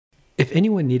If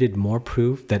anyone needed more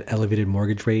proof that elevated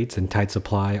mortgage rates and tight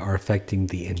supply are affecting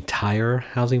the entire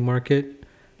housing market,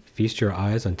 feast your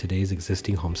eyes on today's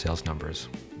existing home sales numbers.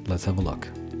 Let's have a look.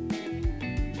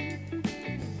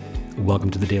 Welcome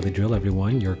to the Daily Drill,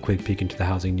 everyone. Your quick peek into the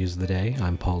housing news of the day.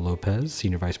 I'm Paul Lopez,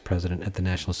 Senior Vice President at the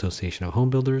National Association of Home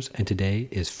Builders, and today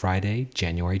is Friday,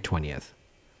 January 20th.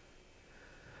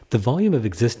 The volume of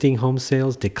existing home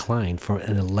sales declined for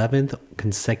an 11th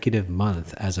consecutive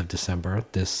month as of December,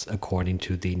 this according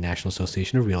to the National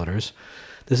Association of Realtors.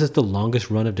 This is the longest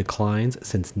run of declines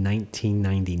since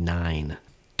 1999.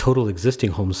 Total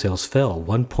existing home sales fell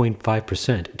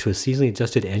 1.5% to a seasonally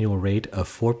adjusted annual rate of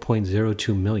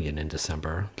 4.02 million in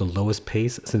December, the lowest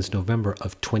pace since November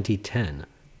of 2010,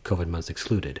 COVID months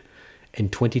excluded. In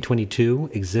 2022,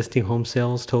 existing home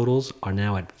sales totals are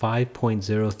now at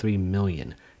 5.03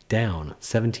 million, down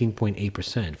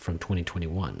 17.8% from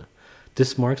 2021.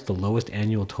 This marks the lowest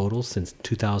annual total since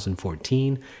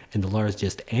 2014 and the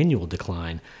largest annual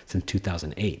decline since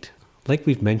 2008. Like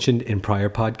we've mentioned in prior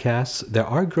podcasts, there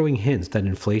are growing hints that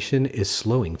inflation is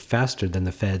slowing faster than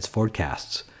the Fed's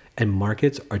forecasts, and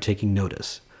markets are taking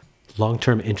notice.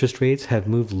 Long-term interest rates have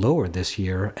moved lower this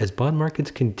year as bond markets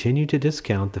continue to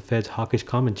discount the Fed's hawkish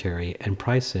commentary and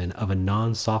price in of a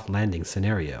non-soft landing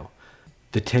scenario.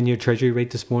 The 10-year Treasury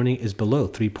rate this morning is below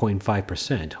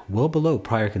 3.5%, well below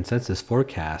prior consensus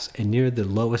forecasts and near the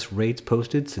lowest rates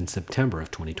posted since September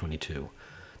of 2022.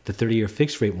 The 30-year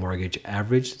fixed-rate mortgage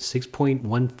averaged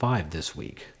 6.15 this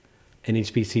week.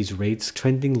 NHBC's rates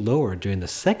trending lower during the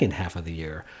second half of the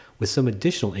year, with some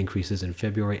additional increases in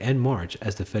February and March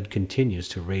as the Fed continues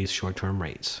to raise short-term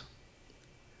rates.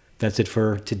 That's it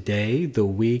for today, the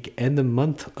week, and the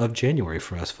month of January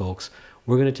for us, folks.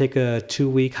 We're going to take a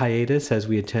 2-week hiatus as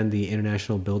we attend the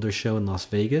International Builder Show in Las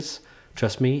Vegas.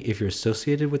 Trust me, if you're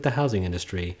associated with the housing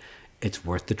industry, it's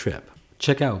worth the trip.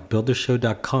 Check out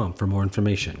buildershow.com for more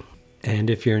information. And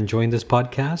if you're enjoying this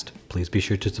podcast, please be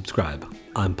sure to subscribe.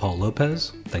 I'm Paul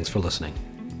Lopez. Thanks for listening.